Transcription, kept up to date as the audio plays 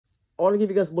I want to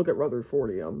give you guys a look at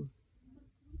Rutherfordium.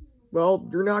 Well,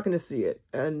 you're not going to see it,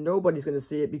 and nobody's going to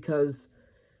see it because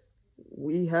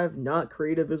we have not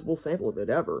created a visible sample of it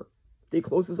ever. The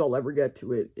closest I'll ever get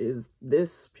to it is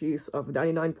this piece of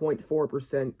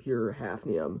 99.4% pure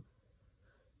hafnium.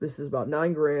 This is about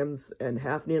 9 grams, and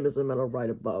hafnium is a metal right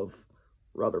above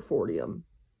Rutherfordium.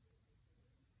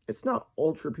 It's not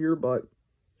ultra pure, but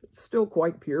it's still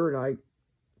quite pure, and I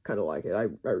kind of like it.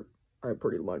 I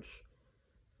pretty much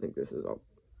think this is a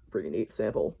pretty neat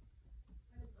sample.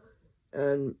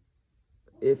 And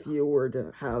if you were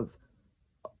to have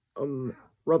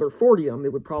Rutherfordium, it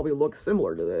would probably look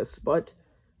similar to this, but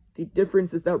the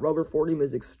difference is that Rutherfordium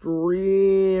is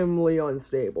extremely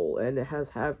unstable, and it has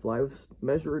half-lives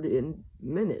measured in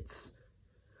minutes.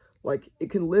 Like, it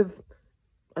can live,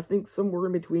 I think, somewhere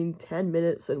in between 10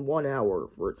 minutes and 1 hour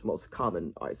for its most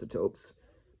common isotopes,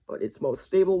 but its most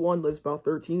stable one lives about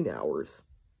 13 hours.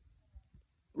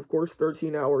 Of course,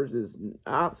 13 hours is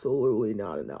absolutely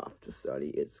not enough to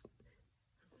study its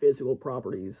physical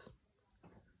properties.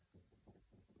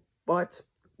 But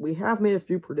we have made a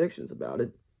few predictions about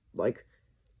it. Like,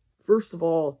 first of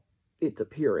all, its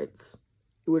appearance.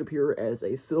 It would appear as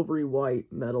a silvery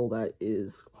white metal that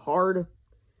is hard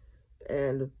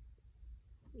and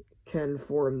can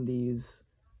form these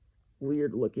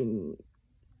weird looking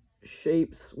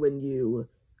shapes when you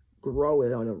grow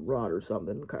it on a rod or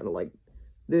something, kind of like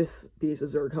this piece of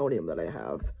zirconium that I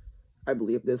have. I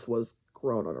believe this was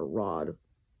grown on a rod,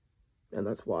 and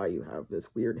that's why you have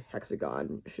this weird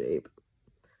hexagon shape.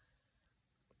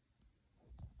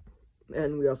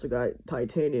 And we also got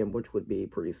titanium, which would be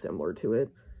pretty similar to it.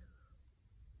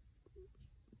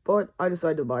 But I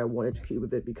decided to buy a 1-inch cube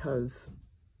of it because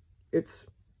it's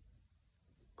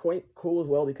quite cool as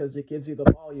well, because it gives you the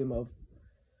volume of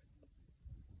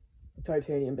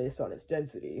titanium based on its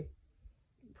density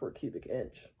per cubic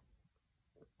inch.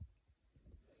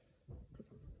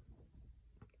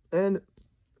 And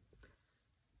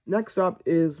next up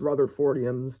is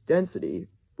Rutherfordium's density,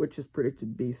 which is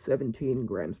predicted to be 17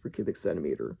 grams per cubic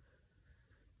centimeter,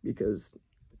 because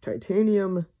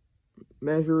titanium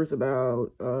measures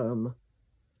about,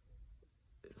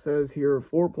 it says here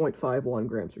 4.51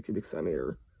 grams per cubic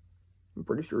centimeter. I'm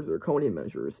pretty sure zirconium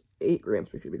measures 8 grams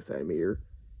per cubic centimeter,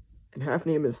 and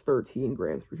hafnium is 13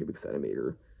 grams per cubic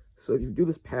centimeter. So if you do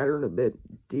this pattern a bit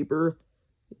deeper,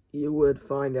 you would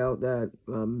find out that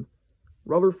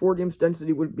Rutherfordium's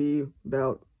density would be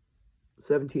about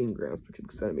 17 grams per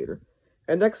cubic centimeter.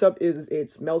 And next up is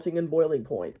its melting and boiling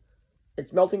point.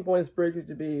 Its melting point is predicted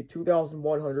to be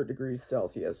 2,100 degrees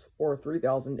Celsius, or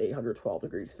 3,812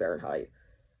 degrees Fahrenheit.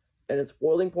 And its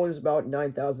boiling point is about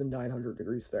 9,900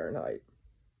 degrees Fahrenheit.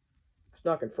 It's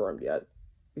not confirmed yet.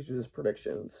 These are just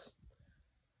predictions.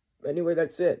 Anyway,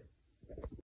 that's it.